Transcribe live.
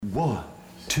1,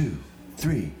 2,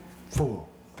 3, 4.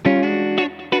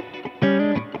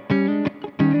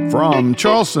 From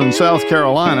Charleston, South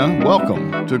Carolina,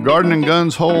 welcome to Garden and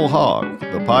Guns Whole Hog,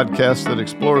 the podcast that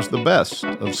explores the best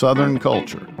of Southern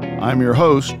culture. I'm your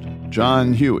host,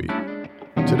 John Huey.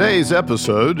 Today's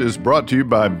episode is brought to you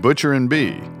by Butcher &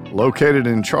 Bee, located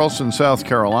in Charleston, South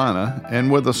Carolina, and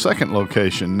with a second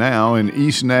location now in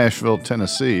East Nashville,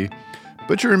 Tennessee.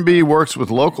 Butcher & Bee works with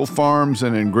local farms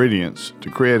and ingredients to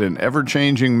create an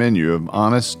ever-changing menu of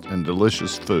honest and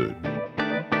delicious food.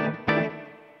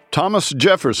 Thomas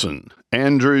Jefferson,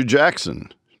 Andrew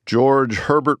Jackson, George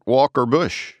Herbert Walker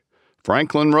Bush,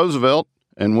 Franklin Roosevelt,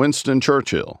 and Winston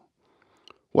Churchill.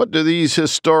 What do these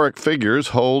historic figures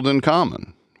hold in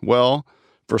common? Well,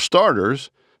 for starters,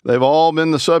 they've all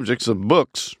been the subjects of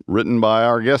books written by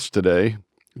our guest today,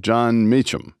 Jon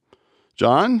Meacham.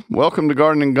 Jon, welcome to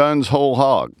Garden and Guns Whole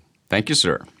Hog. Thank you,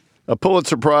 sir. A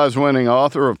Pulitzer Prize-winning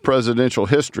author of Presidential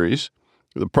Histories,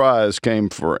 the prize came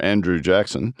for Andrew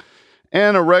Jackson,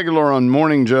 and a regular on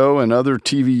Morning Joe and other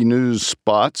TV news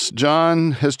spots,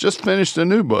 Jon has just finished a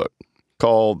new book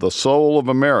called The Soul of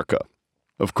America.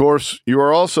 Of course, you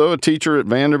are also a teacher at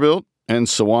Vanderbilt and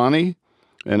Sewanee,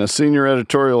 and a senior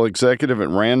editorial executive at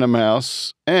Random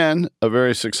House, and a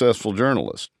very successful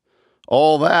journalist.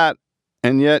 All that,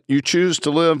 and yet you choose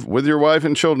to live with your wife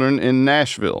and children in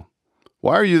Nashville.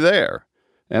 Why are you there?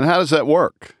 And how does that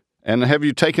work? And have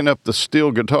you taken up the steel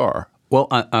guitar? Well,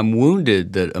 I'm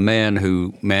wounded that a man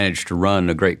who managed to run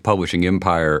a great publishing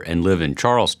empire and live in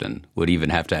Charleston would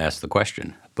even have to ask the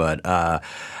question. But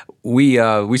we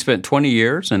spent 20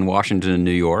 years in Washington and New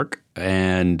York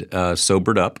and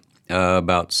sobered up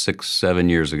about 6-7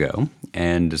 years ago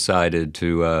and decided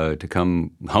to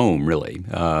come home, really.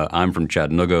 I'm from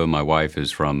Chattanooga. My wife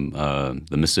is from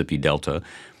the Mississippi Delta.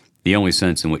 The only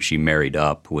sense in which she married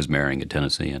up was marrying a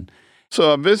Tennessean.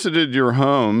 So I visited your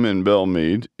home in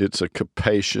Belmead. It's a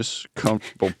capacious,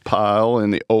 comfortable pile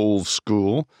in the old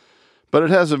school, but it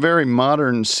has a very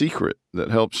modern secret that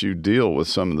helps you deal with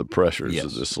some of the pressures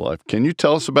of this life. Can you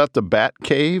tell us about the Bat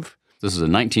Cave? This is a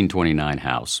 1929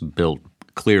 house built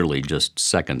clearly just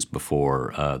seconds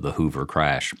before the Hoover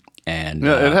crash. And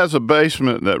it has a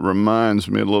basement that reminds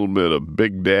me a little bit of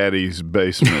Big Daddy's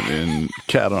basement in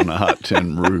Cat on a Hot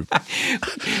Tin Roof.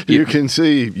 You can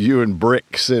see you and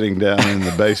Brick sitting down in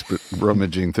the basement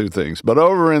rummaging through things. But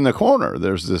over in the corner,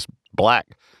 there's this black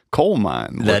coal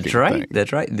mine. That's right. Thing.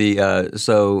 That's right.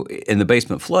 So in the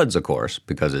basement floods, of course,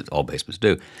 because all basements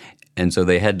do. And so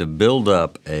they had to build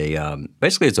up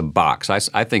basically it's a box.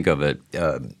 I think of it,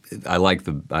 I like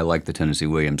the Tennessee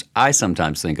Williams. I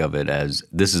sometimes think of it as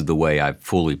this is the way I've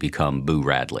fully become Boo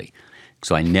Radley.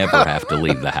 So I never have to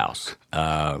leave the house.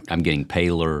 I'm getting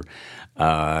paler.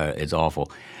 It's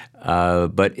awful.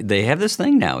 But they have this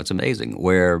thing now, it's amazing,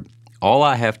 where all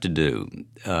I have to do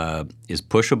is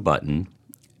push a button.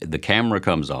 The camera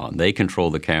comes on. They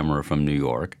control the camera from New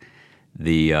York.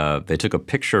 They took a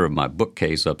picture of my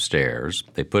bookcase upstairs.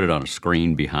 They put it on a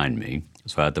screen behind me.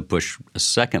 So I had to push a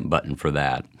second button for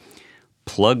that,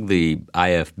 plug the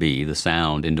IFB, the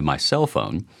sound, into my cell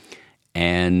phone,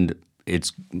 and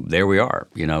there we are,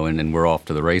 and we're off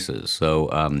to the races. So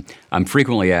I'm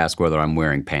frequently asked whether I'm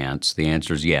wearing pants. The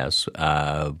answer is yes.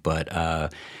 But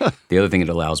the other thing it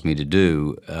allows me to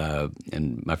do,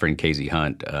 and my friend Casey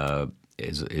Hunt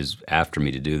is after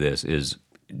me to do this, is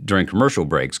during commercial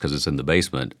breaks, because it's in the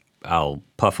basement, I'll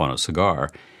puff on a cigar,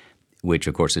 which,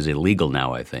 of course, is illegal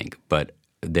now, I think. But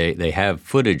they have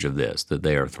footage of this that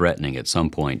they are threatening at some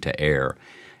point to air.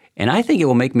 And I think it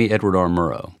will make me Edward R.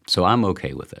 Murrow, so I'm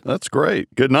okay with it. That's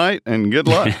great. Good night and good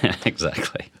luck.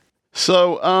 Exactly.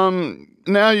 So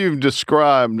now you've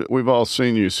described, we've all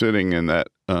seen you sitting in that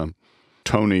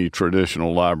Tony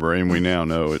Traditional Library, and we now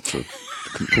know it's a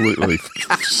completely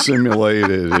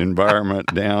simulated environment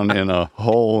down in a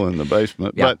hole in the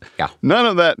basement. Yeah, but none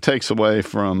of that takes away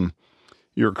from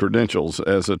your credentials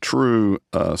as a true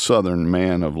Southern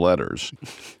man of letters.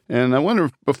 And I wonder,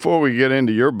 before we get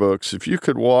into your books, if you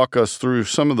could walk us through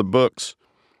some of the books,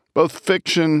 both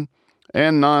fiction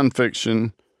and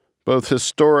nonfiction, both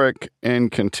historic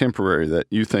and contemporary, that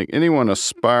you think anyone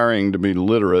aspiring to be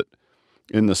literate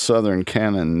in the Southern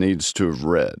canon needs to have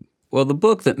read. Well, the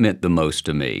book that meant the most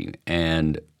to me,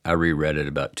 and I reread it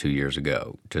about 2 years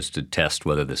ago just to test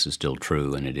whether this is still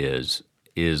true, and it is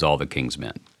All the King's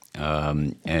Men.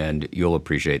 And you'll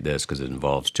appreciate this because it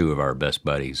involves two of our best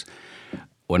buddies.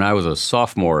 When I was a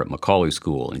sophomore at Macaulay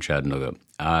School in Chattanooga,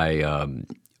 in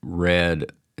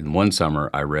one summer,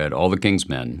 I read All the King's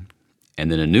Men, and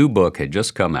then a new book had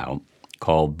just come out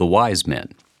called The Wise Men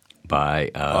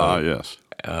by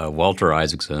Walter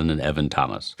Isaacson and Evan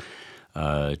Thomas.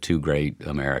 two great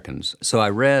Americans. So I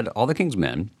read All the King's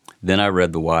Men. Then I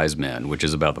read The Wise Men, which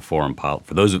is about the foreign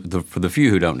policy. For the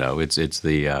few who don't know, it's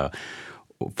the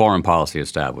foreign policy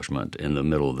establishment in the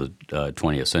middle of the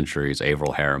 20th century. It's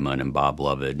Averell Harriman and Bob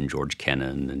Lovett and George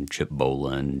Kennan and Chip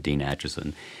Bolin and Dean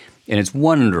Acheson. And it's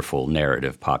wonderful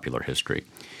narrative popular history,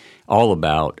 all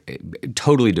about,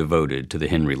 totally devoted to the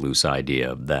Henry Luce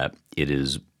idea that it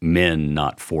is men,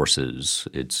 not forces.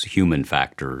 It's human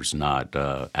factors, not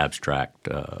abstract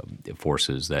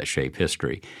forces that shape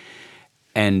history.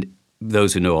 And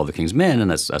those who know All the King's Men,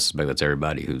 and I suspect that's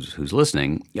everybody who's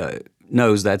listening,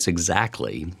 knows that's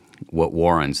exactly what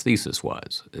Warren's thesis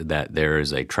was, that there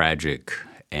is a tragic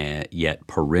and yet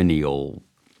perennial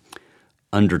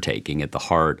undertaking at the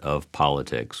heart of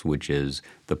politics, which is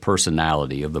the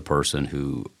personality of the person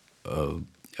who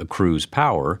accrues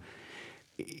power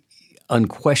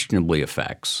unquestionably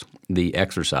affects the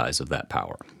exercise of that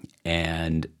power.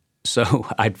 And so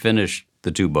I'd finished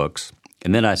the two books,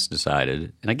 and then I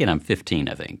decided, and again, I'm 15,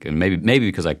 I think, and maybe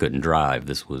because I couldn't drive,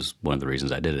 this was one of the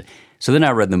reasons I did it. So then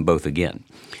I read them both again.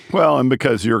 Well, and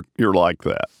because you're like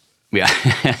that. Yeah.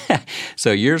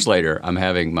 So years later, I'm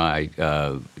having my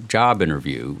job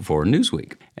interview for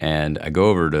Newsweek, and I go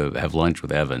over to have lunch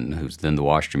with Evan, who's then the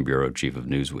Washington bureau chief of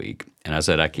Newsweek, and I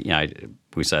said,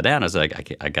 we sat down. I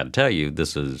said, I got to tell you,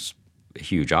 this is a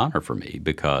huge honor for me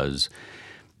because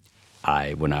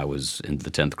when I was in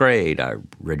the 10th grade, I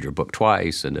read your book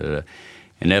twice, and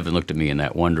Evan looked at me in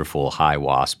that wonderful high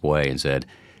wasp way and said,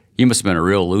 "You must have been a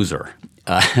real loser,"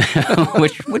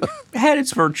 which had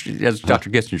its virtue, as Dr.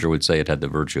 Kissinger would say, it had the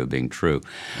virtue of being true.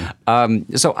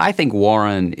 So I think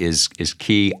Warren is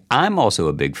key. I'm also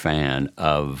a big fan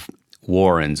of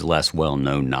Warren's less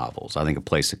well-known novels. I think A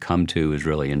Place to Come To is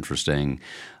really interesting.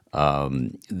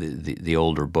 The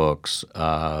older books.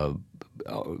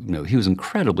 He was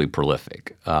incredibly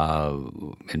prolific,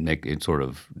 and it sort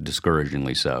of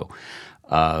discouragingly so.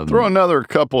 Throw another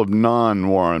couple of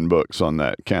non-Warren books on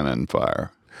that cannon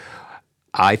fire.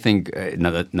 I think,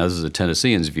 now this is a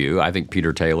Tennessean's view, I think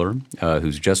Peter Taylor,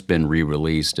 who's just been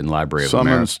re-released in Library of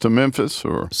America. Summons to Memphis?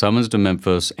 Summons to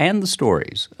Memphis, and the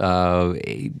stories.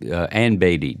 Ann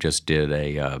Beatty just did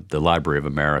the Library of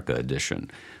America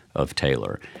edition of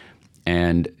Taylor.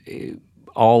 And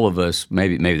all of us,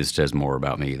 maybe this says more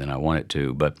about me than I want it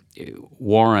to, but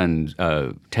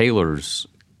Taylor's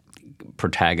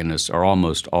protagonists are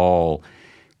almost all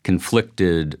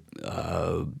conflicted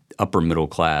upper middle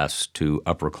class to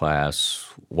upper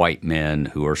class white men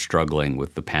who are struggling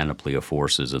with the panoply of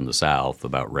forces in the South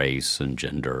about race and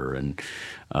gender and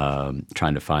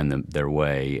trying to find their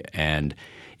way. And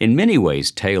in many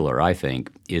ways, Taylor, I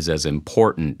think, is as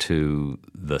important to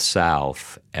the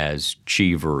South as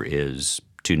Cheever is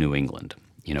to New England.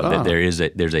 There's a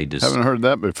haven't heard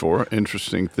that before.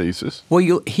 Interesting thesis.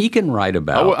 Well, he can write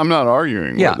about. I'm not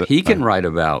arguing. Yeah, with it. He can write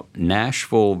about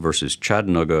Nashville versus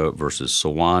Chattanooga versus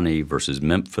Sewanee versus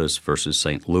Memphis versus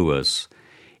St. Louis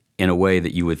in a way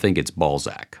that you would think it's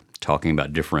Balzac, talking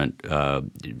about different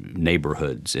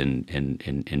neighborhoods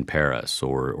in Paris,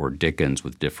 or Dickens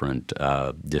with different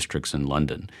districts in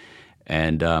London.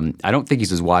 And I don't think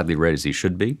he's as widely read as he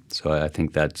should be. So I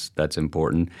think that's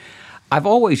important. I've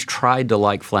always tried to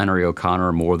like Flannery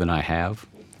O'Connor more than I have.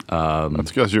 That's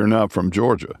because you're not from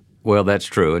Georgia. Well, that's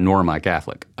true, and nor am I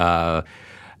Catholic.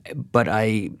 But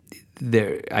I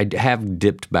have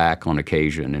dipped back on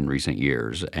occasion in recent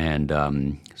years, and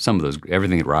some of those,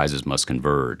 Everything That Rises Must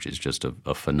Converge is just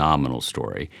a phenomenal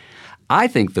story. I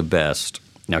think the best.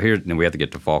 Now we have to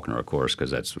get to Faulkner, of course,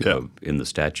 because that's in the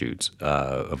statutes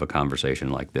of a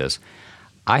conversation like this.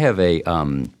 I have a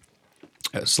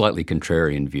slightly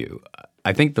contrarian view.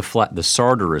 I think the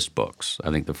Sartorist books, I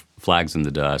think the Flags in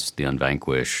the Dust, The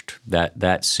Unvanquished,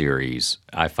 that series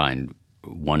I find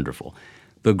wonderful.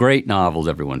 The great novels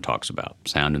everyone talks about,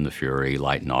 Sound and the Fury,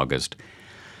 Light in August.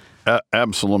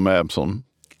 Absalom.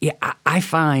 Yeah, I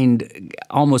find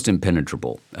almost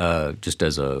impenetrable, just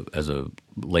as a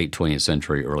late 20th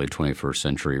century, early 21st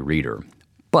century reader.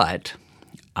 But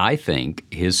I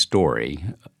think his story,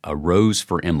 A Rose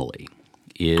for Emily,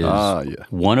 is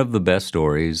one of the best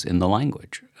stories in the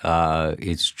language.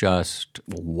 It's just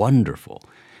wonderful.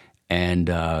 And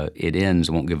it ends,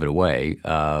 I won't give it away,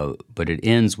 but it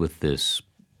ends with this,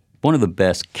 one of the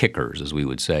best kickers, as we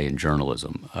would say in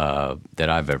journalism, that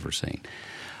I've ever seen.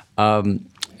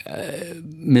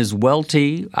 Ms.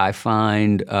 Welty, I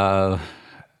find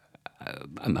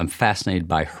I'm fascinated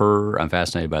by her. I'm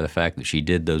fascinated by the fact that she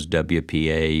did those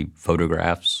WPA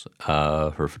photographs.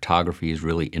 Her photography is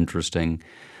really interesting.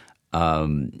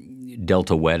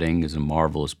 Delta Wedding is a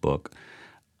marvelous book.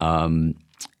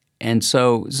 And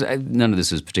so none of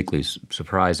this is particularly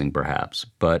surprising, perhaps,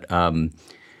 but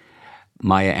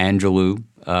Maya Angelou,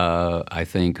 I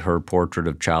think her portrait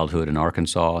of childhood in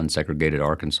Arkansas and segregated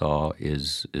Arkansas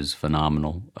is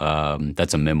phenomenal.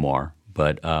 That's a memoir,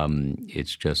 but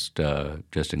it's just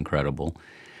incredible.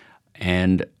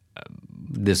 And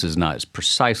this is not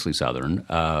precisely Southern,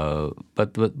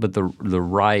 but the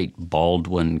Wright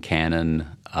Baldwin canon,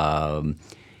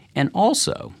 and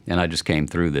also, and I just came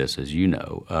through this, as you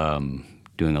know,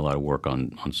 doing a lot of work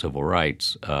on civil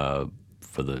rights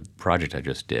for the project I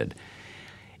just did.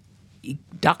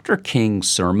 Dr. King's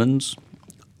sermons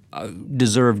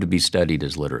deserve to be studied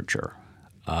as literature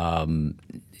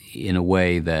in a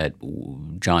way that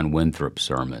John Winthrop's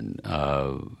sermon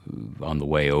on the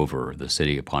way over the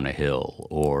city upon a hill,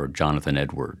 or Jonathan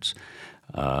Edwards,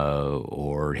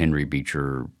 or Henry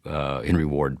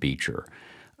Ward Beecher.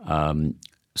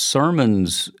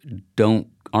 Sermons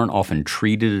aren't often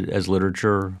treated as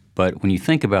literature, but when you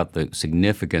think about the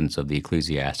significance of the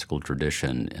ecclesiastical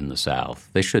tradition in the South,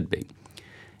 they should be.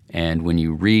 And when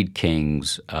you read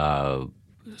King's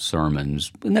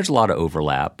sermons, and there's a lot of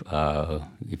overlap.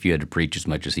 If you had to preach as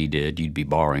much as he did, you'd be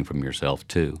borrowing from yourself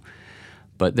too.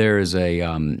 But there's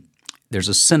a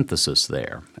synthesis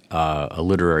there, a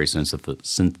literary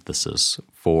synthesis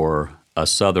for a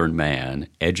Southern man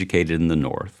educated in the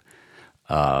North.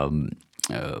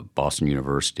 Boston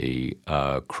University,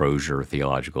 Crozier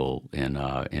Theological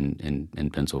in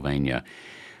Pennsylvania.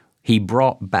 He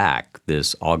brought back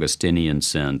this Augustinian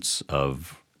sense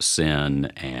of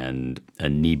sin and a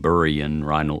Niebuhrian,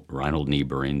 Reinhold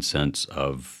Niebuhrian sense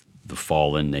of the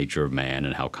fallen nature of man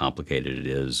and how complicated it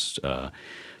is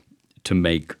to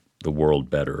make the world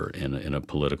better in a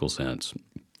political sense.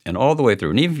 And all the way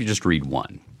through, and even if you just read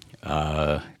one,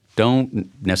 don't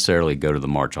necessarily go to the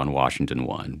March on Washington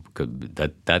one, because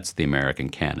that's the American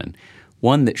canon.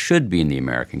 One that should be in the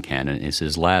American canon is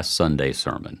his last Sunday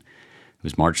sermon. It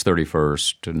was March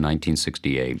 31st,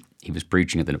 1968. He was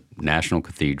preaching at the National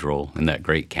Cathedral in that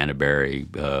great Canterbury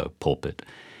pulpit.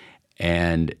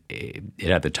 And it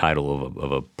had the title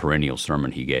of a perennial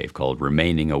sermon he gave called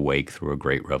Remaining Awake Through a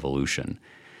Great Revolution.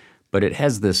 But it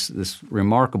has this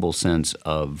remarkable sense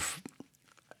of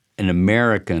an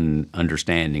American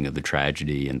understanding of the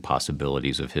tragedy and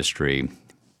possibilities of history.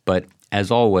 But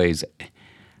as always,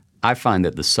 I find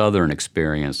that the Southern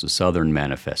experience, the Southern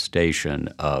manifestation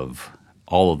of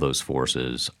all of those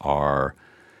forces are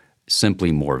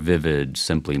simply more vivid,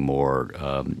 simply more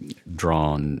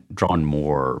drawn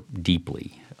more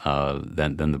deeply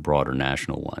than the broader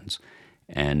national ones.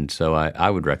 And so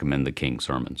I would recommend the King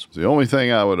sermons. The only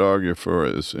thing I would argue for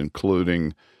is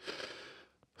including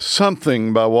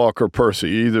something by Walker Percy,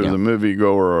 either The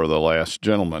Moviegoer or The Last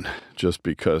Gentleman, just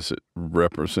because it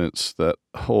represents that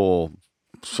whole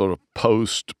sort of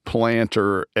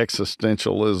post-planter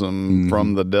existentialism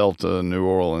from the Delta, New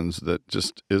Orleans, that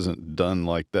just isn't done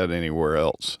like that anywhere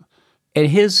else. And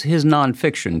his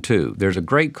nonfiction, too. There's a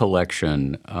great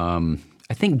collection,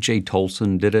 I think Jay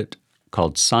Tolson did it,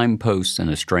 called Signposts in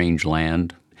a Strange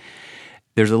Land.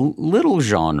 There's a little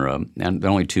genre, and there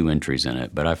are only 2 entries in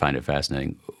it, but I find it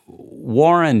fascinating.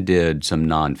 Warren did some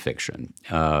nonfiction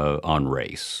on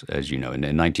race, as you know. In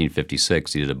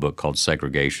 1956, he did a book called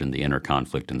Segregation, the Inner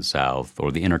Conflict in the South, or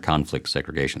The Inner Conflict,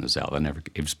 Segregation in the South.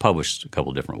 It was published a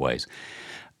couple different ways.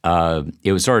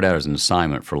 It was started out as an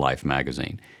assignment for Life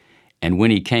magazine. And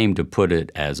when he came to put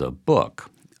it as a book,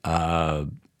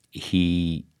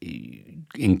 he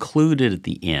included at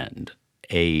the end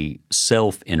a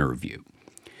self-interview.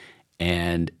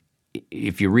 And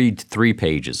if you read 3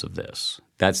 pages of this,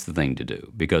 that's the thing to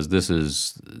do, because this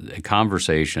is a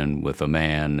conversation with a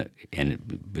man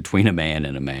and between a man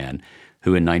and a man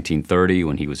who in 1930,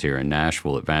 when he was here in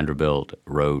Nashville at Vanderbilt,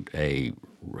 wrote a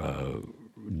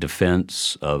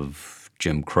defense of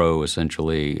Jim Crow,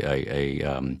 essentially,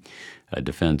 a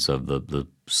defense of the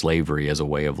slavery as a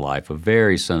way of life, a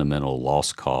very sentimental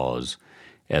lost cause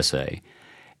essay,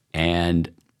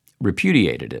 and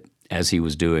repudiated it as he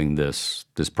was doing this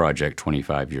project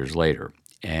 25 years later.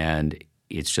 And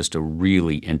it's just a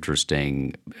really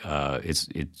interesting,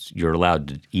 you're allowed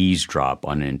to eavesdrop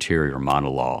on an interior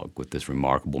monologue with this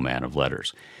remarkable man of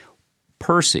letters.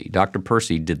 Dr.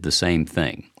 Percy did the same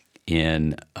thing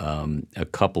in a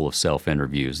couple of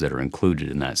self-interviews that are included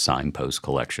in that Signpost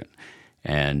collection.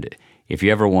 And if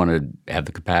you ever want to have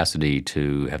the capacity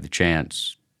to have the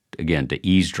chance, again, to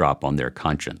eavesdrop on their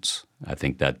conscience, I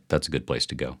think that's a good place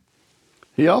to go.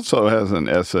 He also has an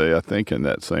essay, I think, in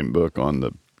that same book on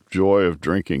the joy of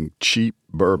drinking cheap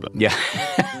bourbon. Yeah,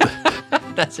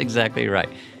 that's exactly right.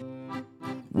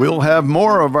 We'll have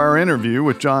more of our interview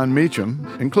with Jon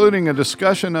Meacham, including a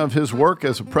discussion of his work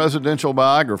as a presidential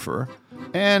biographer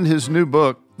and his new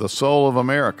book, The Soul of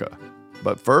America.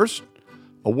 But first,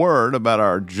 a word about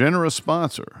our generous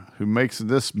sponsor who makes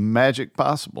this magic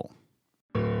possible.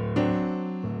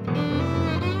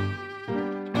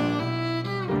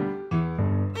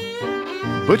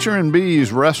 Butcher and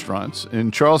Bees restaurants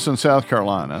in Charleston, South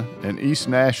Carolina, and East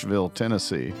Nashville,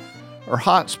 Tennessee, are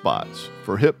hot spots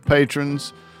for hip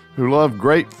patrons who love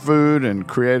great food and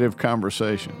creative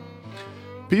conversation.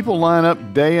 People line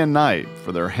up day and night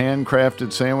for their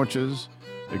handcrafted sandwiches,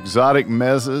 exotic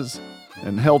mezzas,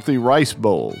 and healthy rice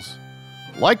bowls.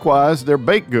 Likewise, their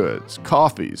baked goods,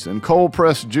 coffees, and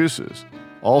cold-pressed juices.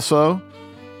 Also,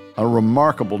 a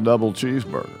remarkable double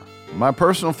cheeseburger. My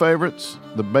personal favorites,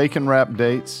 the bacon-wrapped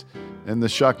dates and the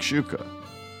shakshuka.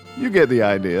 You get the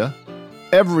idea.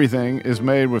 Everything is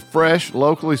made with fresh,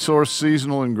 locally sourced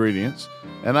seasonal ingredients,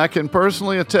 and I can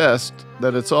personally attest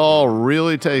that it's all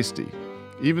really tasty,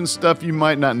 even stuff you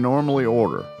might not normally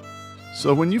order.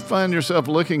 So when you find yourself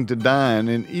looking to dine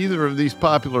in either of these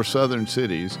popular southern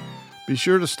cities, be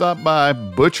sure to stop by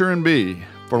Butcher and Bee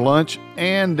for lunch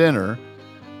and dinner,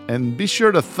 and be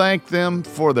sure to thank them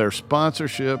for their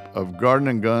sponsorship of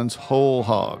Garden & Guns Whole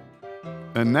Hog.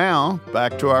 And now,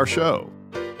 back to our show.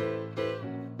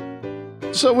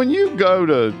 So when you go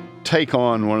to take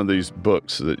on one of these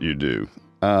books that you do,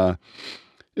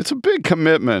 it's a big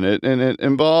commitment, and it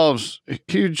involves a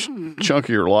huge chunk of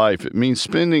your life. It means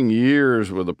spending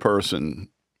years with a person,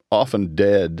 often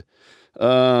dead.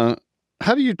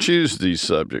 How do you choose these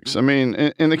subjects? I mean,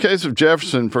 in the case of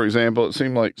Jefferson, for example, it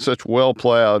seemed like such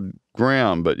well-plowed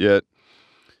ground, but yet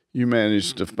you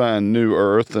managed to find new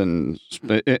earth. And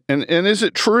is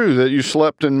it true that you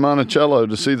slept in Monticello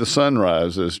to see the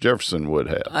sunrise as Jefferson would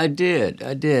have? I did.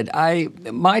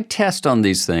 My test on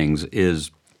these things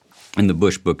is, and the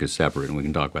Bush book is separate, and we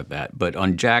can talk about that. But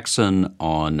on Jackson,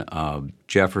 on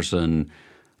Jefferson,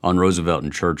 on Roosevelt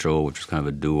and Churchill, which is kind of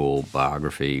a dual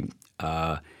biography,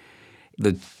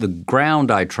 the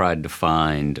ground I tried to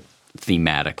find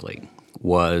thematically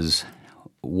was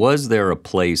there a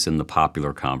place in the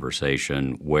popular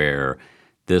conversation where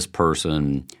this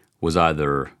person was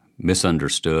either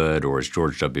misunderstood or, as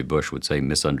George W. Bush would say,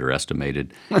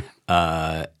 misunderestimated,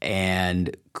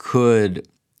 and could,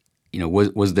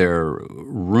 was there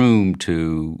room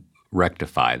to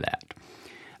rectify that?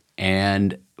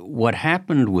 And what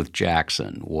happened with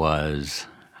Jackson was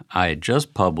I had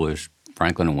just published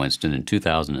Franklin and Winston in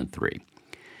 2003.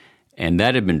 And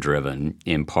that had been driven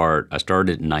in part, I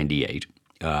started in 98.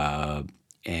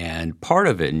 And part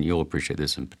of it, and you'll appreciate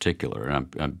this in particular,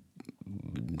 and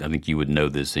I think you would know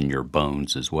this in your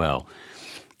bones as well.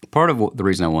 Part of the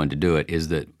reason I wanted to do it is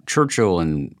that Churchill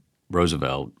and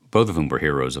Roosevelt, both of whom were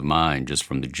heroes of mine, just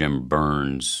from the Jim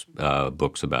Burns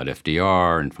books about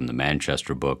FDR and from the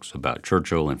Manchester books about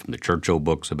Churchill and from the Churchill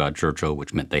books about Churchill,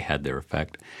 which meant they had their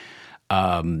effect,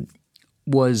 and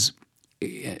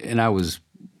I was,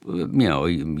 a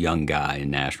young guy in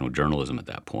national journalism at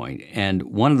that point. And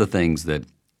one of the things that,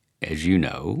 as you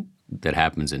know, that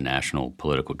happens in national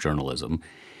political journalism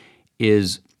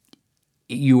is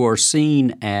you are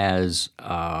seen as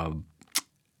a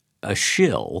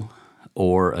shill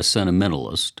or a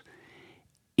sentimentalist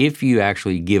if you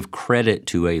actually give credit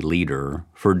to a leader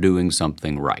for doing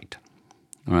something right,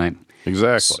 right?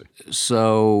 Exactly.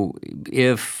 So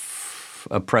if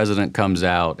a president comes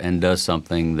out and does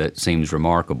something that seems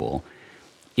remarkable,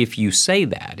 if you say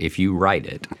that, if you write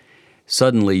it,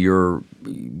 suddenly you're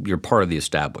part of the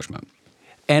establishment.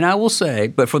 And I will say,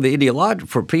 but for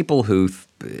people who,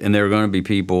 and there are going to be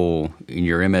people in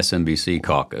your MSNBC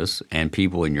caucus and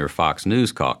people in your Fox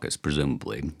News caucus,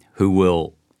 presumably, who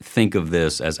will think of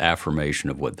this as affirmation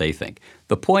of what they think.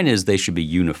 The point is they should be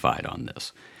unified on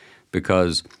this,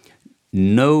 because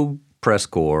no press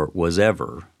corps was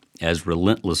ever as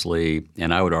relentlessly,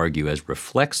 and I would argue as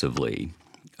reflexively,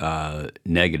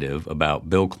 negative about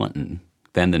Bill Clinton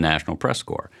than the National Press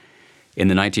Corps. In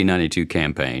the 1992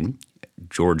 campaign,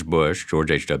 George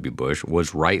H.W. Bush,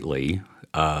 was rightly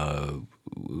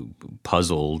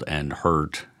puzzled and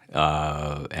hurt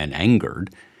and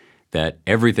angered that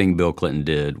everything Bill Clinton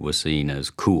did was seen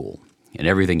as cool and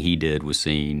everything he did was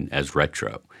seen as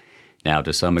retro. Now,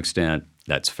 to some extent,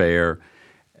 that's fair.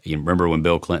 You remember when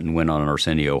Bill Clinton went on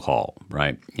Arsenio Hall,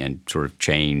 right, and sort of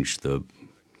changed the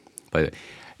 – but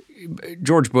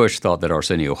George Bush thought that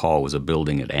Arsenio Hall was a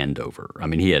building at Andover. I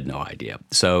mean, he had no idea.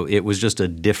 So it was just a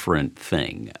different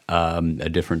thing, a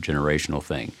different generational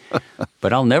thing.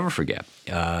 But I'll never forget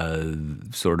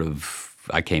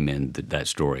I came in that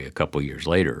story a couple years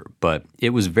later. But it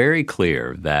was very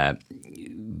clear that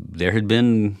there had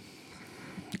been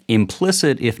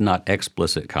implicit, if not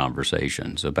explicit,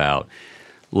 conversations about,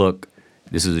 look,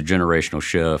 this is a generational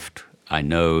shift. I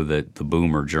know that the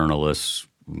boomer journalists,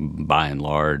 by and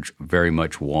large, very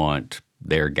much want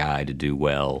their guy to do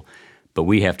well, but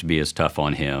we have to be as tough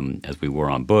on him as we were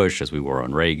on Bush, as we were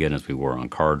on Reagan, as we were on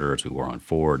Carter, as we were on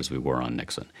Ford, as we were on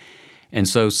Nixon. And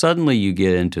so suddenly you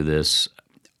get into this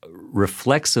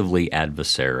reflexively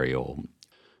adversarial.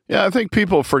 Yeah, I think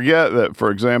people forget that,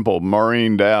 for example,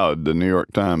 Maureen Dowd, the New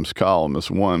York Times columnist,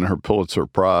 won her Pulitzer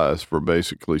Prize for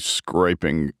basically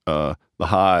scraping the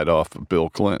hide off of Bill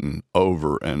Clinton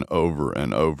over and over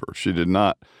and over. She did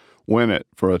not win it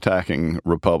for attacking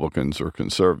Republicans or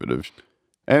conservatives.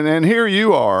 And here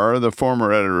you are, the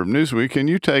former editor of Newsweek, and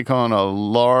you take on a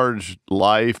large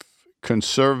life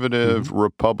conservative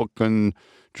Republican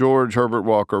George Herbert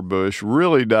Walker Bush,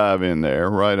 really dive in there,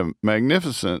 write a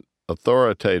magnificent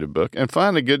authoritative book, and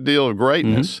find a good deal of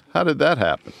greatness. How did that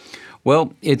happen?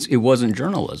 Well, it wasn't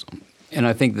journalism. And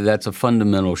I think that that's a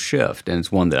fundamental shift, and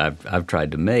it's one that I've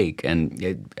tried to make.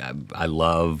 And I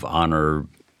love, honor,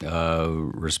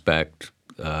 respect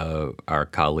our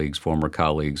colleagues, former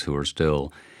colleagues who are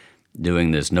still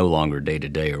doing this no longer day to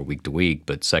day or week to week,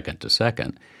 but second to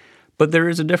second. But there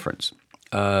is a difference.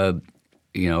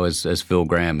 As Phil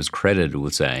Gramm is credited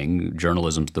with saying,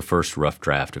 journalism's the first rough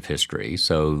draft of history,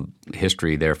 so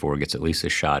history therefore gets at least a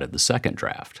shot at the second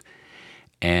draft.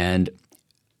 And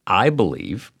I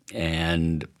believe,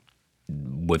 and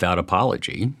without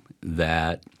apology,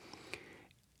 that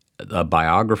a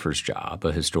biographer's job,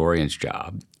 a historian's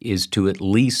job, is to at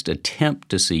least attempt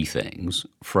to see things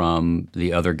from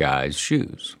the other guy's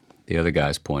shoes, the other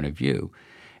guy's point of view.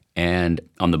 And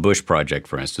on the Bush Project,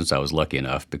 for instance, I was lucky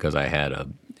enough because I had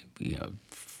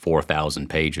 4,000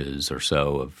 pages or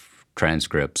so of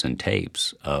transcripts and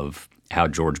tapes of how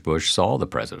George Bush saw the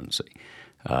presidency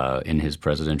in his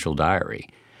presidential diary.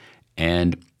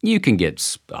 And you can get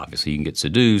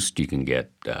seduced, you can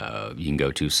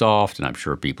go too soft, and I'm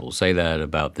sure people say that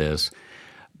about this.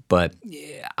 But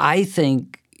I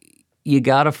think you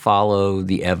got to follow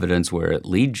the evidence where it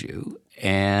leads you.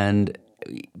 And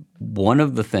one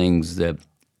of the things that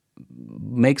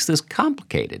makes this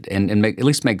complicated and at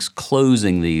least makes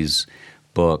closing these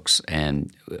books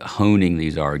and honing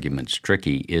these arguments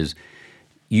tricky is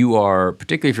you are,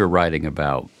 particularly if you're writing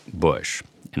about Bush,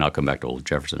 and I'll come back to old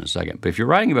Jefferson in a second, but if you're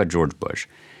writing about George Bush,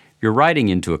 you're writing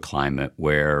into a climate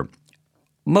where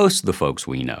most of the folks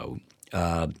we know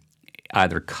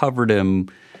either covered him,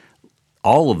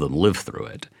 all of them lived through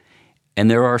it, and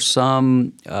there are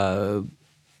some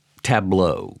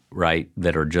tableau, right,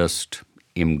 that are just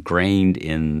ingrained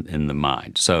in the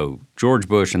mind. So George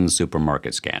Bush and the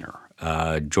supermarket scanner.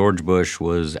 George Bush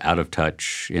was out of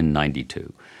touch in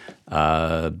 92.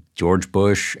 George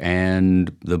Bush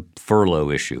and the furlough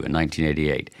issue in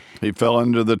 1988. He fell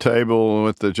under the table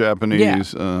with the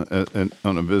Japanese on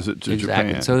a visit to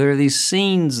Japan. So there are these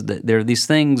scenes, there are these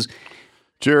things.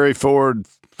 Jerry Ford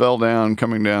fell down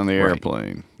coming down the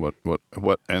airplane. What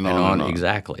and on.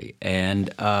 Exactly.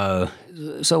 And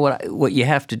so what you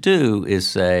have to do is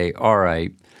say, all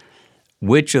right,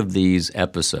 which of these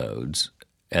episodes,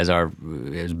 as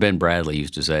Ben Bradley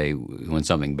used to say, when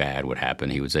something bad would happen,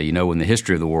 he would say, when the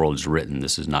history of the world is written,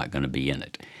 this is not going to be in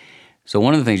it. So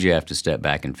one of the things you have to step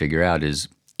back and figure out is,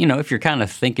 if you're kind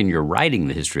of thinking you're writing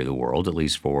the history of the world, at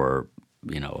least for,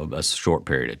 a short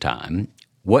period of time,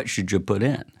 what should you put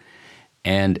in?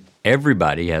 And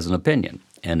everybody has an opinion,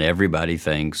 and everybody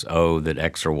thinks, that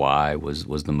X or Y was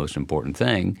the most important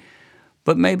thing,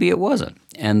 but maybe it wasn't.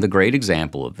 And the great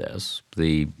example of this,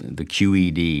 the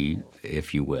QED,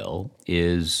 if you will,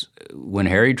 is when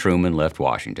Harry Truman left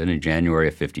Washington in January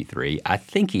of 1953, I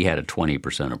think he had a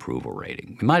 20% approval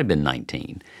rating. It might have been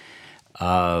 19. There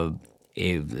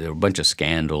were a bunch of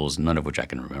scandals, none of which I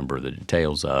can remember the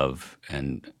details of,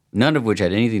 and none of which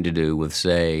had anything to do with,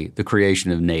 say, the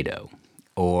creation of NATO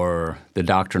or the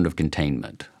doctrine of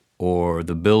containment or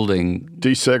the building –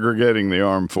 desegregating the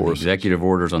armed forces. Executive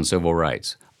orders on civil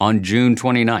rights. On June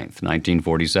 29th,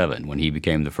 1947, when he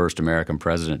became the first American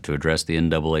president to address the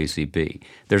NAACP,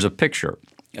 there's a picture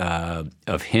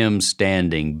of him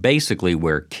standing basically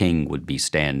where King would be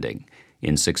standing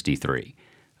in 1963,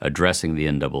 addressing the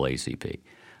NAACP.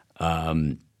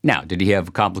 Now, did he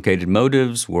have complicated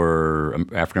motives? Were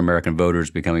African-American voters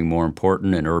becoming more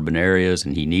important in urban areas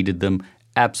and he needed them?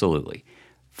 Absolutely.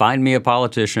 Find me a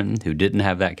politician who didn't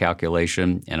have that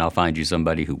calculation, and I'll find you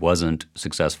somebody who wasn't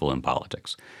successful in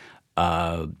politics.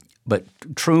 But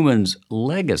Truman's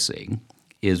legacy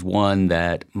is one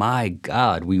that, my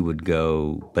God, we would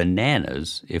go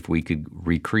bananas if we could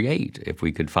recreate, if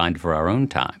we could find for our own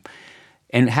time.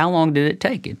 And how long did it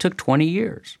take? It took 20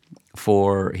 years.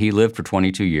 He lived for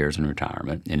 22 years in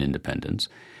retirement in independence.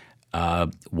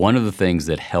 One of the things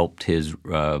that helped his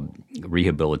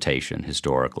rehabilitation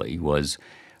historically was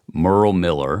Merle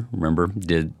Miller, remember,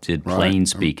 did plain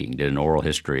speaking, did an oral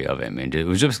history of him. And it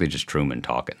was basically just Truman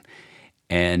talking.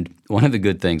 And one of the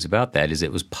good things about that is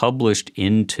it was published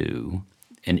into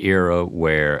an era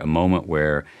a moment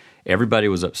where everybody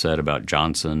was upset about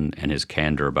Johnson and his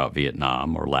candor about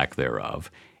Vietnam, or lack thereof,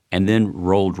 and then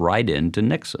rolled right into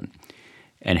Nixon.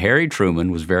 And Harry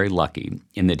Truman was very lucky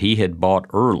in that he had bought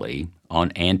early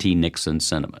on anti-Nixon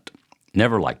sentiment.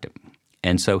 Never liked him.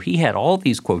 And so he had all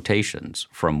these quotations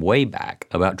from way back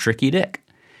about Tricky Dick.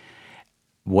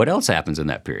 What else happens in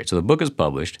that period? So the book is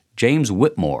published. James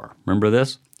Whitmore, remember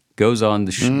this? Goes on,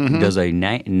 does a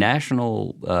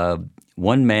national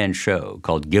one-man show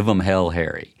called Give 'em Hell,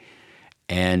 Harry.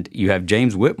 And you have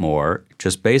James Whitmore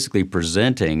just basically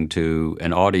presenting to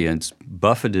an audience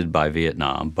buffeted by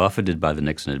Vietnam, buffeted by the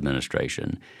Nixon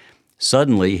administration.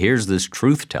 Suddenly, here's this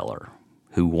truth teller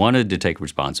who wanted to take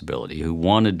responsibility, who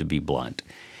wanted to be blunt.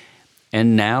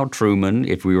 And now Truman,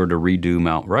 if we were to redo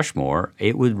Mount Rushmore,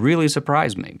 it would really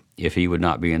surprise me if he would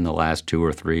not be in the last 2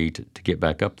 or 3 to get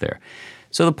back up there.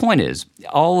 So the point is,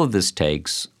 all of this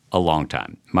takes a long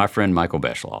time. My friend Michael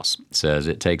Beschloss says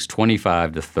it takes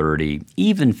 25 to 30,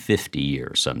 even 50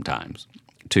 years sometimes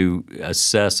to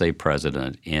assess a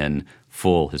president in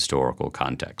full historical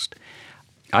context.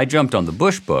 I jumped on the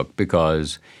Bush book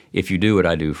because if you do what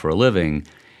I do for a living,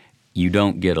 you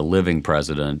don't get a living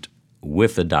president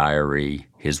with a diary,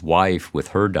 his wife with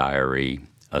her diary,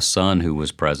 a son who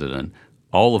was president,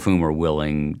 all of whom are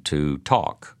willing to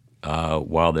talk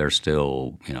while they're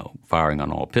still, firing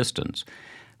on all pistons.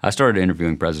 I started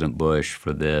interviewing President Bush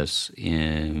for this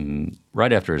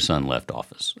right after his son left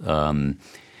office.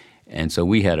 And so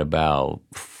we had about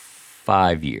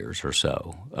 5 years or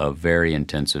so of very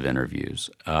intensive interviews.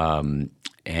 And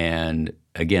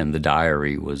again, the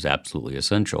diary was absolutely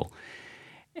essential.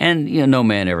 And no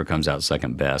man ever comes out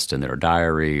second best in their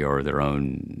diary or their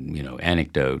own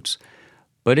anecdotes.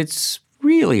 But it's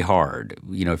really hard,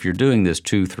 if you're doing this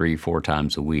 2, 3, 4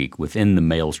 times a week within the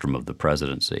maelstrom of the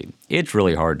presidency, it's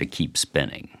really hard to keep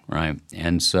spinning, right?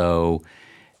 And so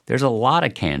there's a lot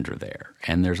of candor there,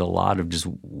 and there's a lot of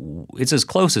it's as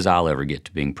close as I'll ever get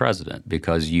to being president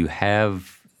because you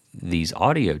have these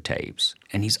audio tapes,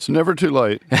 and It's never too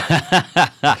late.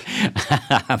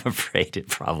 I'm afraid it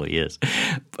probably is.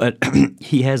 But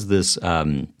he has this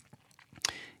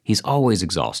he's always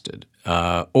exhausted.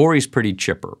 Or he's pretty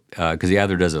chipper because he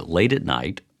either does it late at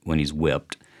night when he's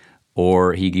whipped,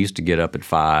 or he used to get up at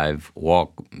 5,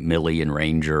 walk Millie and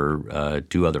Ranger,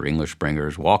 2 other English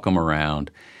Springers, walk them around,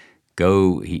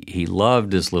 go. He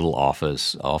loved this little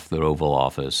office off the Oval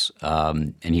Office,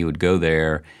 and he would go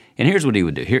there. And here's what he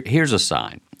would do. Here's a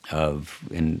sign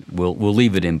and we'll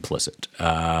leave it implicit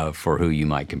for who you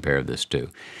might compare this to.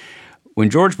 When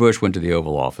George Bush went to the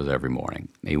Oval Office every morning,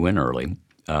 he went early.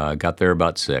 Got there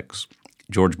about 6.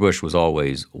 George Bush was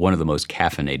always one of the most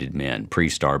caffeinated men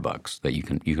pre-Starbucks that you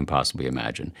can possibly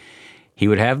imagine. He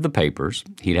would have the papers.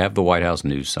 He'd have the White House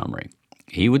news summary.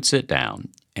 He would sit down,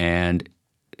 and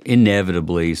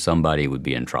inevitably somebody would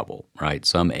be in trouble, right?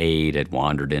 Some aide had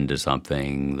wandered into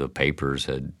something. The papers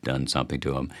had done something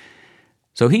to him.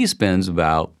 So he spends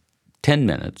about 10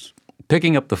 minutes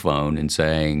picking up the phone and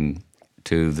saying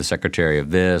to the secretary of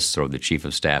this or the chief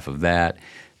of staff of that,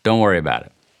 "Don't worry about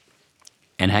it,"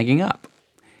 and hanging up,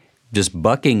 just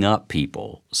bucking up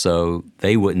people so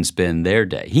they wouldn't spend their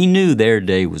day. He knew their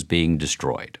day was being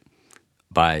destroyed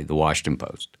by the Washington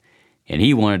Post, and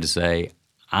he wanted to say,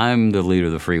 "I'm the leader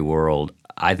of the free world.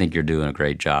 I think you're doing a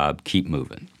great job. Keep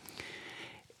moving."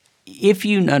 If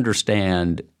you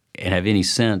understand and have any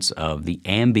sense of the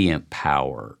ambient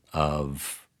power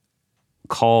of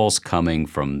calls coming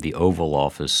from the Oval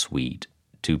Office suite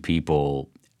to people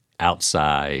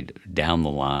outside, down the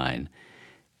line,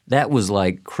 that was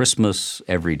like Christmas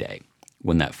every day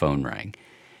when that phone rang.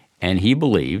 And he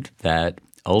believed that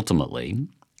ultimately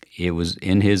it was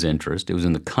in his interest, it was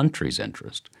in the country's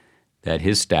interest, that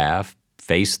his staff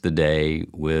faced the day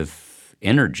with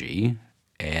energy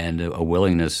and a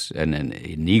willingness and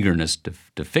an eagerness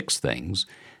to fix things,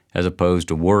 as opposed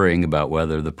to worrying about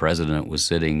whether the president was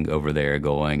sitting over there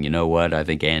going, "You know what, I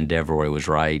think Ann Devroy was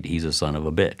right. He's a son of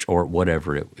a bitch," or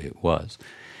whatever it was.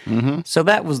 Mm-hmm. So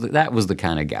that was the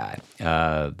kind of guy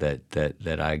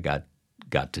that I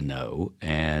got to know,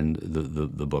 and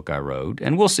the book I wrote,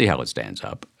 and we'll see how it stands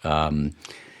up.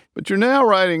 But you're now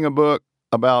writing a book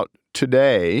about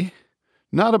today,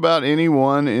 not about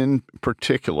anyone in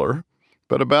particular,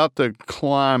 but about the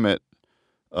climate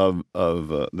of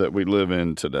that we live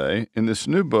in today. In this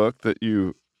new book that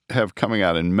you have coming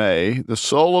out in May, The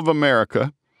Soul of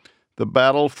America, The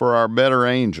Battle for Our Better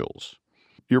Angels,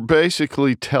 you're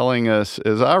basically telling us,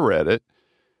 as I read it,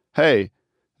 hey,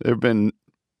 there have been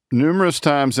numerous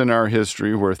times in our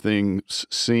history where things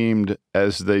seemed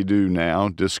as they do now,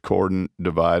 discordant,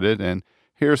 divided, and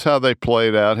here's how they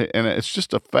played out. And it's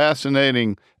just a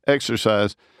fascinating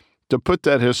exercise to put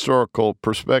that historical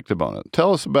perspective on it.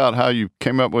 Tell us about how you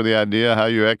came up with the idea, how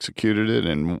you executed it,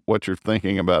 and what you're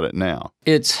thinking about it now.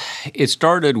 It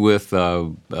started with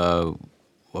a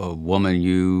woman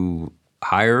you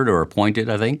hired or appointed,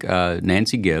 I think,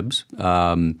 Nancy Gibbs,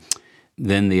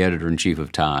 then the editor-in-chief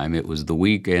of Time. It was the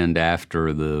weekend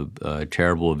after the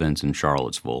terrible events in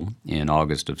Charlottesville in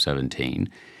August of 17.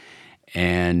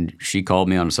 And she called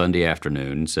me on a Sunday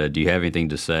afternoon and said, do you have anything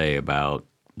to say about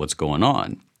what's going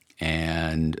on?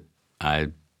 And I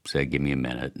said, give me a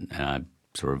minute. And I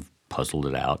sort of puzzled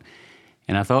it out.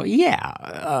 And I thought,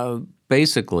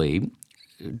 basically,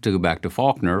 to go back to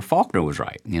Faulkner was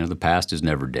right. The past is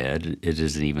never dead. It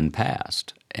isn't even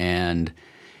past. And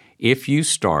if you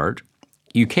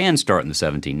can start in the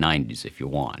 1790s if you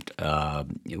want,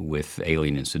 with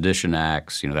Alien and Sedition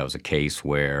Acts. That was a case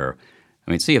where,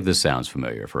 see if this sounds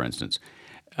familiar, for instance.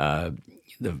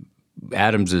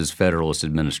 Adams's Federalist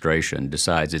administration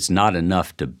decides it's not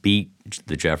enough to beat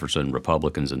the Jefferson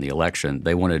Republicans in the election.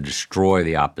 They want to destroy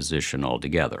the opposition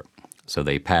altogether. So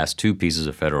they passed 2 pieces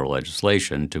of federal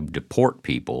legislation to deport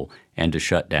people and to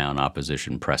shut down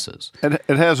opposition presses. It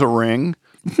has a ring.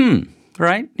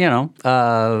 Right?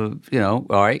 All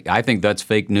right, I think that's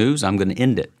fake news. I'm going to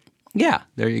end it. Yeah,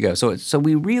 there you go. So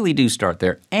we really do start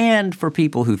there. And for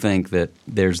people who think that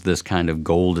there's this kind of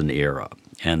golden era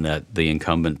and that the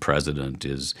incumbent president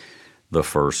is the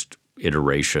first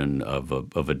iteration of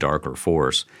a darker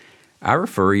force, I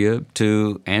refer you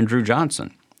to Andrew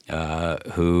Johnson,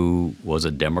 who was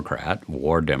a Democrat,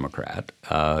 war Democrat,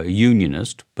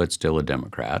 unionist, but still a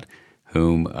Democrat,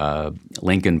 whom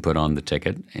Lincoln put on the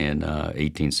ticket in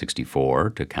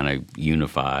 1864 to kind of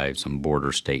unify some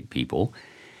border state people,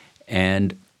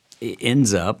 and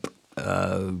ends up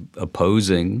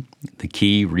opposing the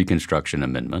key Reconstruction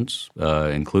amendments,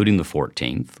 including the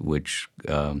 14th, which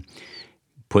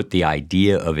put the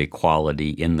idea of equality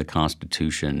in the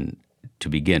Constitution to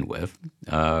begin with.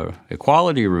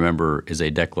 Equality, remember, is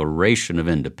a Declaration of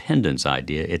Independence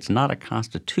idea. It's not a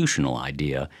constitutional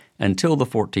idea until the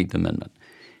 14th Amendment.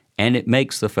 And it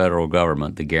makes the federal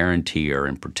government the guarantor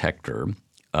and protector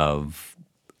of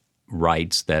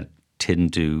rights that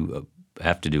tend to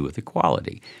have to do with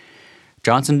equality.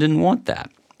 Johnson didn't want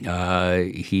that.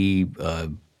 He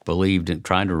believed in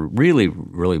really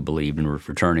believed in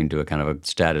returning to a kind of a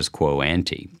status quo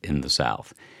ante in the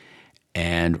South,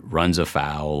 and runs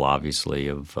afoul, obviously,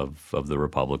 of the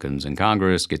Republicans in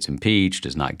Congress, gets impeached,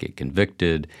 does not get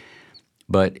convicted.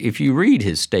 But if you read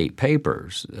his state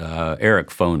papers, Eric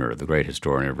Foner, the great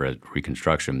historian of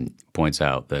Reconstruction, points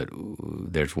out that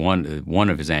there's one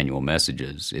of his annual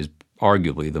messages is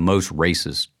arguably the most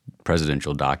racist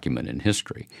presidential document in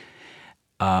history.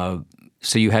 So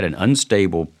you had an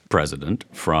unstable president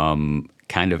from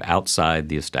kind of outside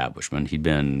the establishment. He'd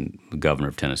been governor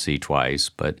of Tennessee twice,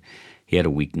 but he had a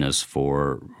weakness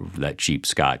for that cheap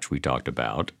scotch we talked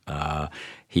about.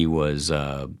 He was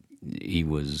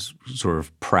sort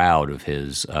of proud of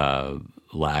his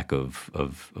lack of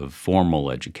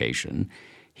formal education.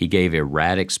 He gave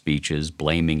erratic speeches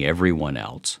blaming everyone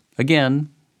else. Again,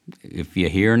 if you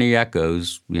hear any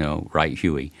echoes, write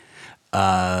Huey.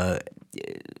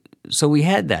 So we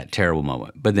had that terrible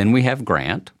moment. But then we have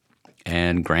Grant,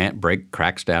 and Grant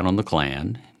cracks down on the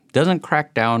Klan, doesn't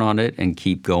crack down on it and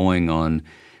keep going on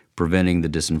preventing the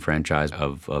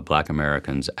disenfranchisement of black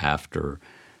Americans after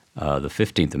the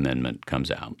 15th Amendment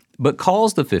comes out, but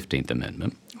calls the 15th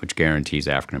Amendment, which guarantees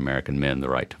African-American men the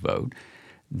right to vote,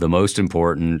 the most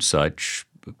important such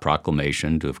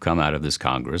proclamation to have come out of this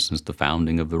Congress since the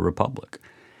founding of the Republic.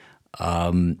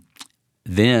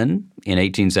 Then in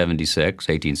 1876,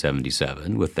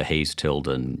 1877, with the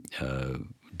Hayes-Tilden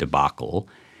debacle,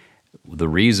 the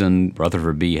reason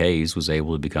Rutherford B. Hayes was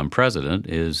able to become president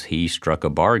is he struck a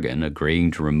bargain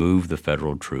agreeing to remove the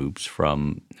federal troops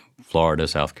from Florida,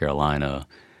 South Carolina,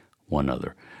 one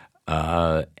other,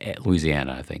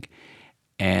 Louisiana, I think.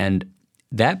 And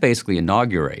that basically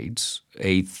inaugurates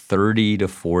a 30 to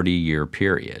 40-year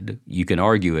period. You can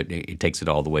argue it takes it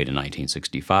all the way to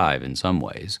 1965 in some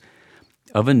ways,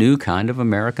 of a new kind of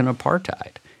American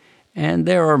apartheid. And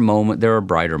there are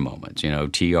brighter moments.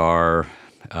 TR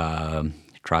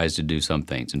tries to do some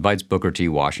things, invites Booker T.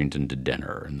 Washington to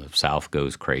dinner, and the South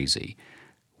goes crazy.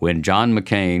 When John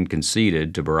McCain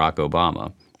conceded to Barack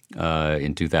Obama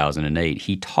in 2008,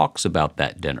 he talks about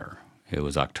that dinner. It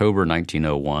was October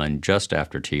 1901, just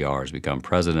after TR has become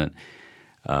president.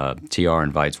 TR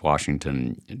invites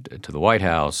Washington to the White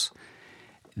House.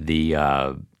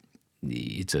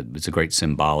 It's a great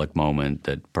symbolic moment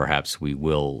that perhaps we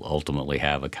will ultimately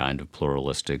have a kind of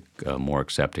pluralistic, more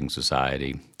accepting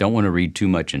society. Don't want to read too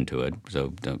much into it, so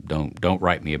don't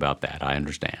write me about that. I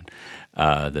understand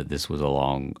that this was a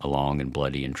long and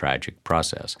bloody and tragic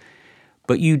process.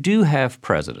 But you do have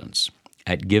presidents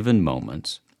at given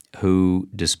moments who,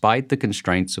 despite the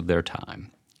constraints of their time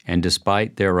and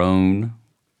despite their own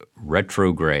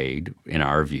retrograde, in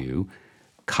our view,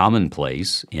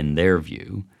 commonplace in their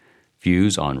view,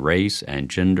 views on race and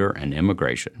gender and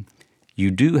immigration,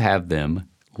 you do have them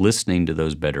listening to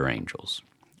those better angels.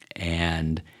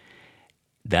 And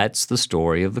that's the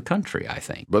story of the country, I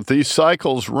think. But these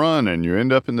cycles run, and you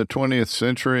end up in the 20th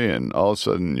century, and all of a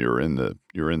sudden you're in the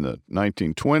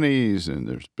 1920s, and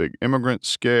there's big immigrant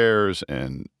scares,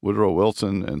 and Woodrow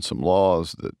Wilson, and some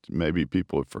laws that maybe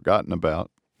people have forgotten about.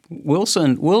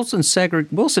 Wilson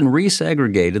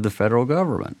resegregated the federal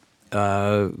government.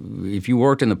 If you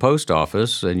worked in the post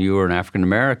office and you were an African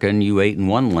American, you ate in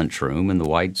one lunchroom and the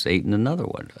whites ate in another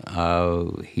one.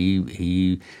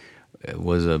 He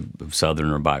was a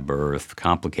Southerner by birth,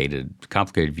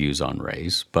 complicated views on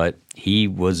race, but he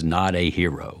was not a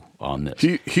hero on this.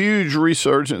 Huge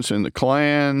resurgence in the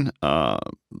Klan,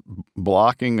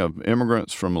 blocking of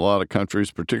immigrants from a lot of countries,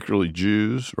 particularly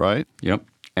Jews, right? Yep.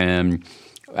 And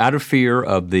out of fear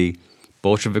of the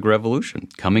Bolshevik Revolution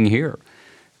coming here.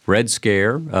 Red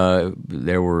Scare,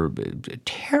 there were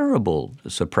terrible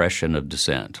suppression of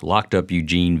dissent. Locked up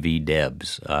Eugene V.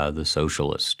 Debs, the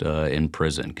socialist, in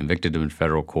prison, convicted him in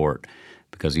federal court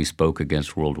because he spoke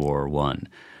against World War I.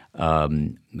 A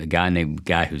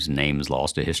guy whose name is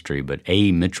lost to history, but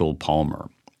A. Mitchell Palmer,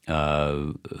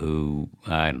 who,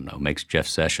 I don't know, makes Jeff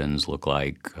Sessions look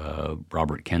like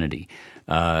Robert Kennedy.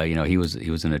 He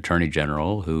was an attorney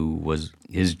general who was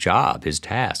his job, his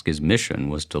task, his mission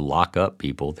was to lock up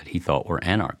people that he thought were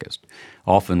anarchists,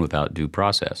 often without due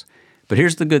process. But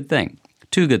here's the good thing.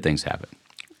 Two good things happen.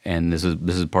 And this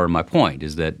is part of my point,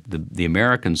 is that the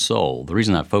American soul, the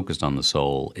reason I focused on the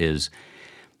soul is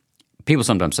people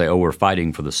sometimes say, oh, we're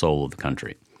fighting for the soul of the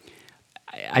country.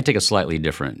 I take a slightly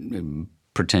different,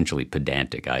 potentially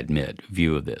pedantic, I admit,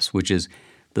 view of this, which is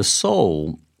the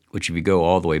soul, which if you go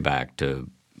all the way back to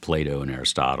Plato and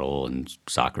Aristotle and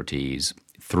Socrates,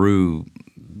 through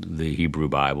the Hebrew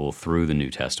Bible, through the New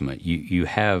Testament, you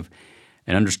have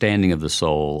an understanding of the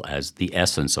soul as the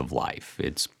essence of life.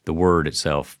 The word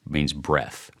itself means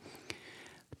breath.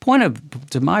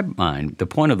 To my mind, the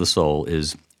point of the soul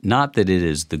is not that it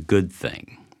is the good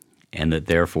thing and that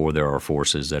therefore there are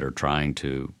forces that are trying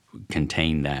to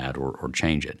contain that or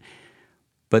change it,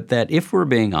 but that if we're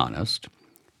being honest,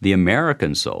 the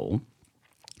American soul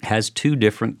has two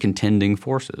different contending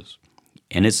forces,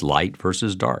 and it's light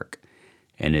versus dark,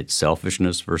 and it's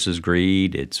selfishness versus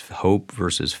greed, it's hope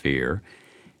versus fear.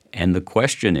 And the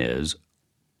question is,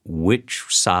 which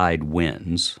side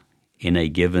wins in a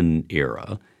given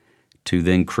era to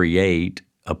then create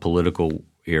a political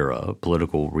era,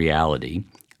 political reality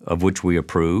of which we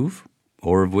approve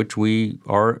or of which we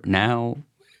are now,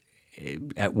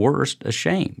 at worst,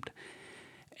 ashamed.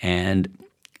 And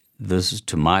this is,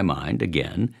 to my mind,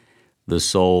 again, the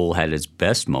soul had its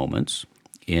best moments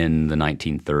in the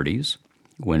 1930s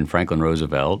when Franklin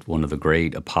Roosevelt, one of the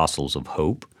great apostles of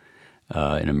hope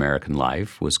in American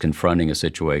life, was confronting a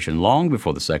situation long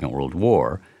before the Second World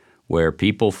War where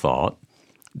he thought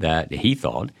that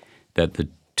the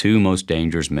two most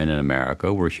dangerous men in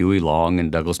America were Huey Long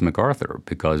and Douglas MacArthur,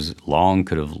 because Long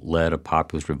could have led a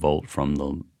populist revolt from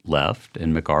the left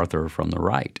and MacArthur from the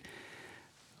right.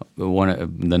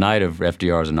 The night of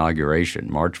FDR's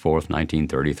inauguration, March 4th,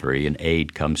 1933, an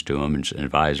aide comes to him, an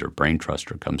advisor, brain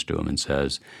truster, comes to him and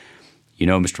says, you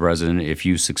know, Mr. President, if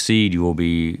you succeed, you will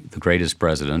be the greatest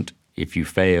president. If you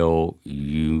fail,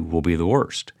 you will be the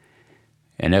worst.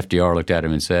 And FDR looked at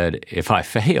him and said, if I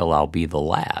fail, I'll be the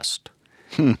last.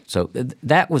 So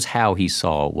that was how he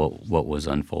saw what was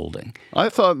unfolding. I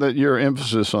thought that your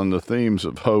emphasis on the themes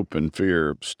of hope and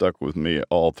fear stuck with me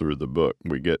all through the book.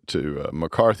 We get to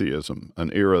McCarthyism,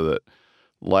 an era that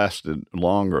lasted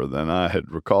longer than I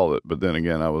had recalled it. But then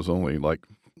again, I was only like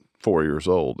 4 years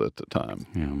old at the time.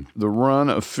 Yeah. The run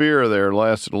of fear there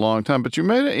lasted a long time. But you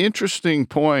made an interesting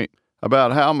point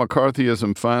about how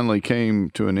McCarthyism finally came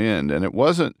to an end. And it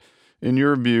wasn't, in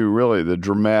your view, really the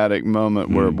dramatic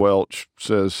moment where Welch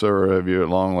says, sir, have you at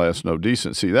long last no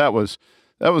decency? That was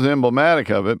emblematic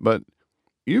of it, but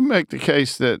you make the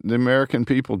case that the American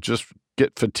people just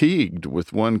get fatigued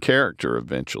with one character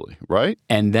eventually, right?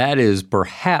 And that is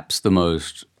perhaps the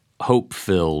most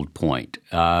hope-filled point.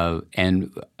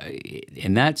 And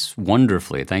that's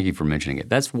wonderfully, thank you for mentioning it,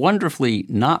 that's wonderfully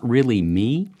not really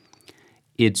me.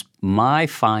 It's my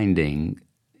finding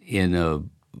in a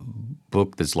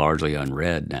book that's largely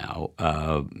unread now,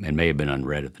 and may have been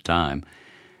unread at the time.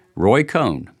 Roy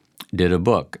Cohn did a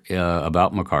book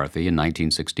about McCarthy in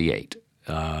 1968,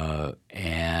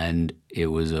 and it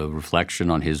was a reflection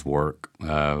on his work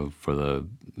for the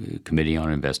Committee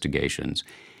on Investigations.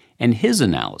 And his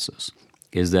analysis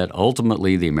is that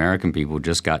ultimately the American people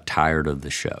just got tired of the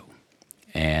show.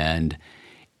 And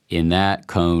in that,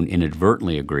 Cohn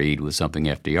inadvertently agreed with something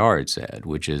FDR had said,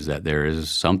 which is that there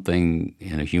is something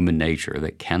in a human nature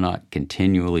that cannot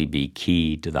continually be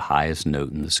keyed to the highest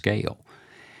note in the scale.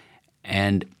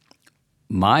 And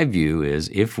my view is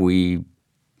if we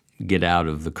get out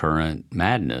of the current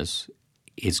madness,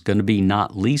 it's going to be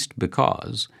not least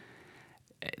because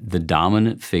the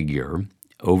dominant figure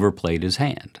overplayed his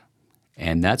hand.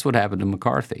 And that's what happened to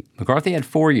McCarthy. McCarthy had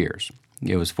 4 years.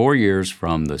 It was 4 years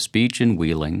from the speech in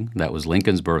Wheeling, that was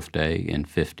Lincoln's birthday in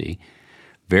 50.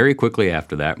 Very quickly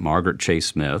after that, Margaret Chase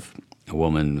Smith, a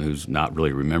woman who's not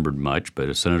really remembered much, but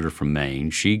a senator from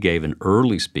Maine, she gave an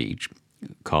early speech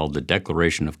called the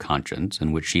Declaration of Conscience,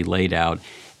 in which she laid out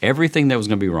everything that was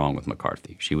going to be wrong with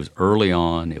McCarthy. She was early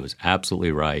on. It was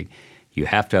absolutely right. You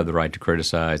have to have the right to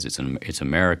criticize. It's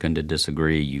American to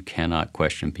disagree. You cannot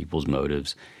question people's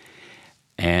motives.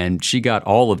 And she got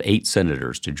all of 8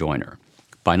 senators to join her.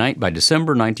 By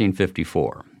December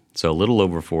 1954, so a little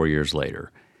over 4 years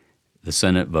later, the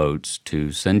Senate votes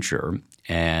to censure,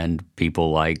 and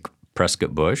people like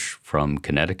Prescott Bush from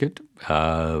Connecticut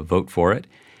vote for it,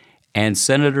 and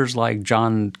senators like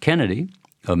John Kennedy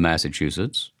of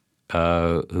Massachusetts,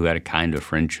 who had a kind of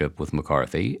friendship with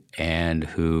McCarthy and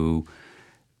who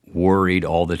worried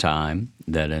all the time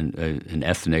that an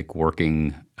ethnic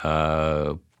working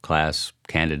class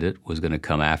candidate was going to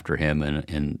come after him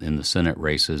in the Senate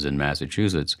races in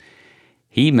Massachusetts.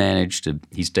 He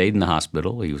stayed in the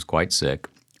hospital. He was quite sick,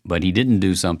 but he didn't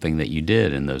do something that you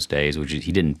did in those days, which is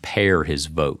he didn't pair his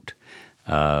vote.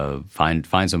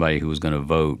 Find somebody who was going to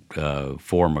vote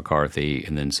for McCarthy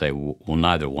and then say, well,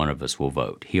 neither one of us will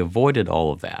vote. He avoided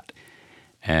all of that.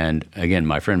 And again,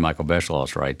 my friend Michael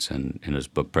Beschloss writes in his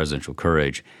book Presidential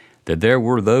Courage that there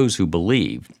were those who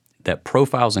believed that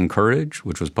Profiles in Courage,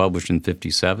 which was published in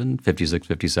 56,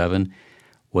 57,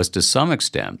 was to some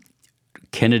extent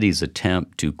Kennedy's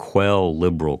attempt to quell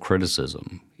liberal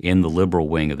criticism in the liberal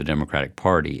wing of the Democratic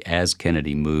Party as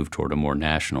Kennedy moved toward a more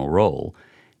national role.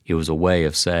 It was a way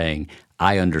of saying,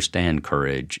 I understand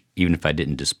courage, even if I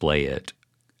didn't display it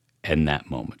in that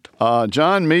moment.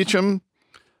 Jon Meacham,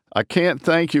 I can't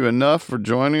thank you enough for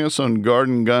joining us on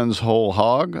Garden Gun's Whole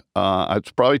Hog.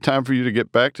 It's probably time for you to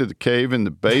get back to the cave in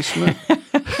the basement.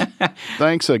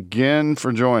 Thanks again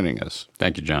for joining us.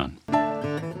 Thank you, John.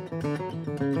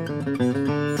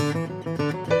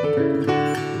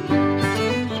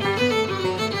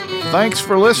 Thanks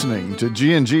for listening to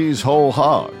G&G's Whole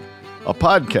Hog, a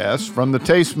podcast from the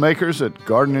tastemakers at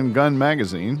Garden & Gun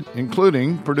magazine,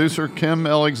 including producer Kim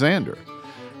Alexander.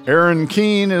 Aaron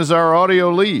Keene is our audio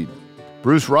lead.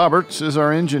 Bruce Roberts is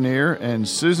our engineer, and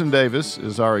Susan Davis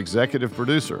is our executive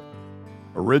producer.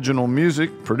 Original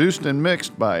music produced and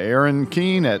mixed by Aaron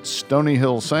Keene at Stony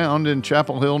Hill Sound in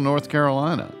Chapel Hill, North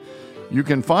Carolina. You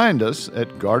can find us at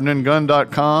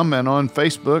gardenandgun.com and on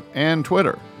Facebook and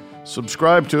Twitter.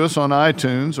 Subscribe to us on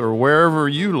iTunes or wherever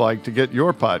you like to get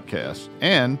your podcasts.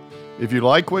 And if you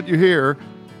like what you hear,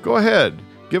 go ahead,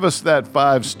 give us that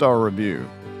 5-star review.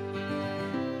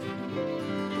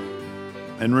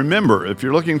 And remember, if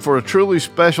you're looking for a truly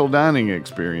special dining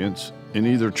experience in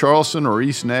either Charleston or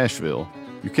East Nashville,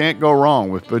 you can't go wrong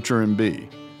with Butcher & Bee.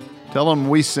 Tell them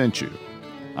we sent you.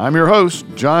 I'm your host,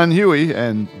 John Huey,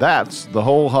 and that's The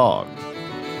Whole Hog.